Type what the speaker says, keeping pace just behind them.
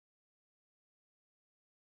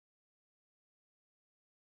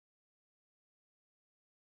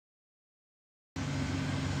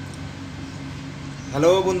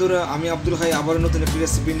Hello বন্ধুরা, আমি Abdul high আবার নতুন একটি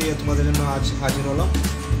রেসিপি নিয়ে তোমাদের জন্য আজ হাজির হলাম।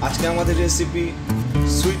 আজকে আমাদের recipe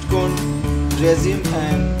sweetcorn regime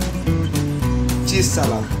and cheese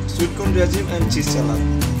salad. Sweetcorn regime and cheese সালাদ,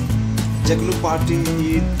 যেগুলো পার্টি,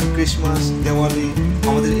 ঈদ, ক্রিসমাস, দেওয়ালি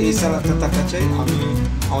আমাদের এই সালাদটা থাকা চাই।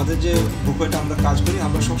 আমাদের যে বুফেটা আমরা কাজ করি,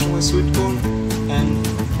 আমরা সবসময় সুইটকর্ন অ্যান্ড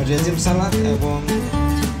রেজিম সালাদ এবং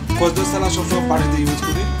কচুর সালাদ সবসময় পার্টিতে ইউজ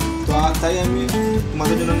করি। তো তাই আমি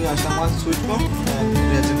তোমাদের জন্য নিয়ে আসলাম আমার sweetcorn and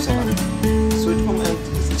regime salad, sweetcorn and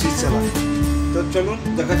cheese সালাদ। তো চলুন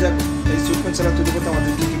দেখা যাক এই সুইটকর্ন সালাদ তৈরি করতে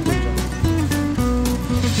আমাদের কী কী প্রয়োজন।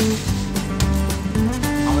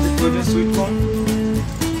 আমাদের প্রয়োজন সুইটকর্ন।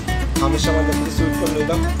 আমি সামান্য করে সুইটকর্ন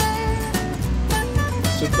নিলাম,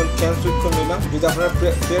 সুইটকর্ন নিলাম। যদি আপনারা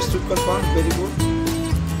ফ্রেশ সুইটকর্ন পান, ভেরি গুড।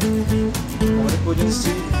 আমাদের প্রয়োজন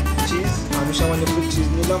চিজ। আমি সামান্য একটু চিজ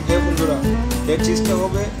নিলাম। বন্ধুরা, এই চিজটা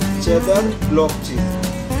হবে চেদার ব্লক চিজ।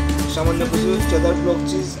 সামান্য কিছু চেদার ব্লক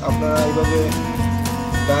চিজ আপনারা এইভাবে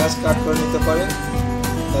ডায়াস কাট করে নিতে পারেন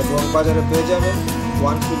এবং বাজারে পেয়ে যাবেন।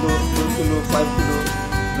 1 kilo, 2 kilo, 5 kilo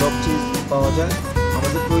block cheese পাওয়া যায়।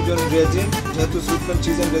 আমাদের প্রয়োজন রেজিন, যেহেতু সুইটকর্ন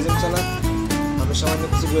চিজ অ্যান্ড রেজিন সালাদ, আমি সামান্য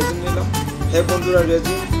কিছু রেজিন নিলাম। বন্ধুরা,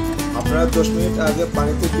 রেজিন আপনারা 10 মিনিট আগে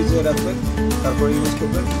পানিতে ভিজিয়ে রাখবেন, তারপরে ইউজ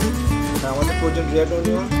করবেন। আমাদের প্রয়োজন রেড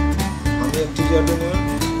অনিয়ন। আমি একটি রেড অনিয়ন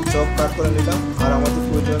চপ কাট করে নিলাম। আর আমাদের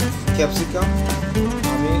প্রয়োজন ক্যাপসিকাম।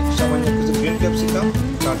 আমি সামান্য কিছু গ্রিন ক্যাপসিকাম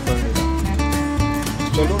কাট করে নিলাম।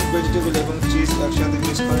 চলুন ভেজিটেবল এবং চিজ একসাথে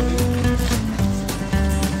মিক্স করে নিই।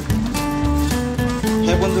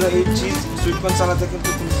 বন্ধুরা, এই চিজ সুইটকর্ন সালাদে কিন্তু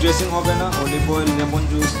কোনো ড্রেসিং হবে না, olive oil, lemon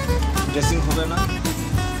juice dressing হবে না।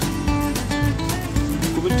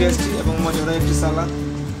 খুবই টেস্টি এবং মজাদার একটি সালাদ।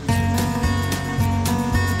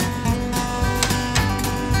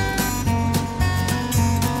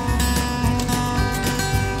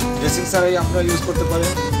 ড্রেসিং ছাড়াই আপনারা ইউজ করতে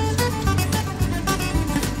পারেন।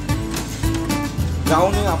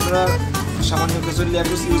 ব্রাউনে আপনারা সামান্য কিছু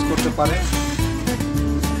লেটুস ইউজ করতে পারেন।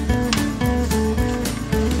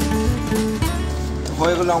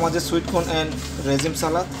 হয়ে গেল আমাদের sweetcorn and regime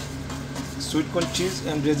salad, sweetcorn cheese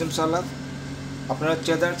and regime সালাদ। আপনারা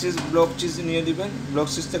চেদার চিজ, ব্লক চিজ নিয়ে নেবেন। ব্লক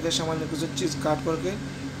চিজ থেকে সামান্য কিছু চিজ কাট করে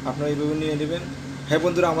আপনারা এইভাবে নিয়ে নেবেন।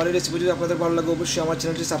 বন্ধুরা, আমার এই রেসিপি যদি আপনাদের ভালো লাগে, অবশ্যই আমার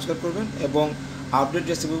চ্যানেলটি সাবস্ক্রাইব করবেন এবং আপডেট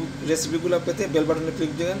রেসিপিগুলো পেতে বেল বাটনে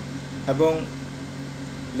ক্লিক দেবেন এবং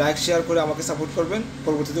লাইক শেয়ার করে আমাকে সাপোর্ট করবেন।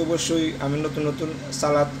 পরবর্তীতে অবশ্যই আমি নতুন নতুন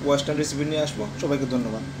সালাদ, ওয়েস্টার্ন রেসিপি নিয়ে আসবো। সবাইকে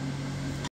ধন্যবাদ।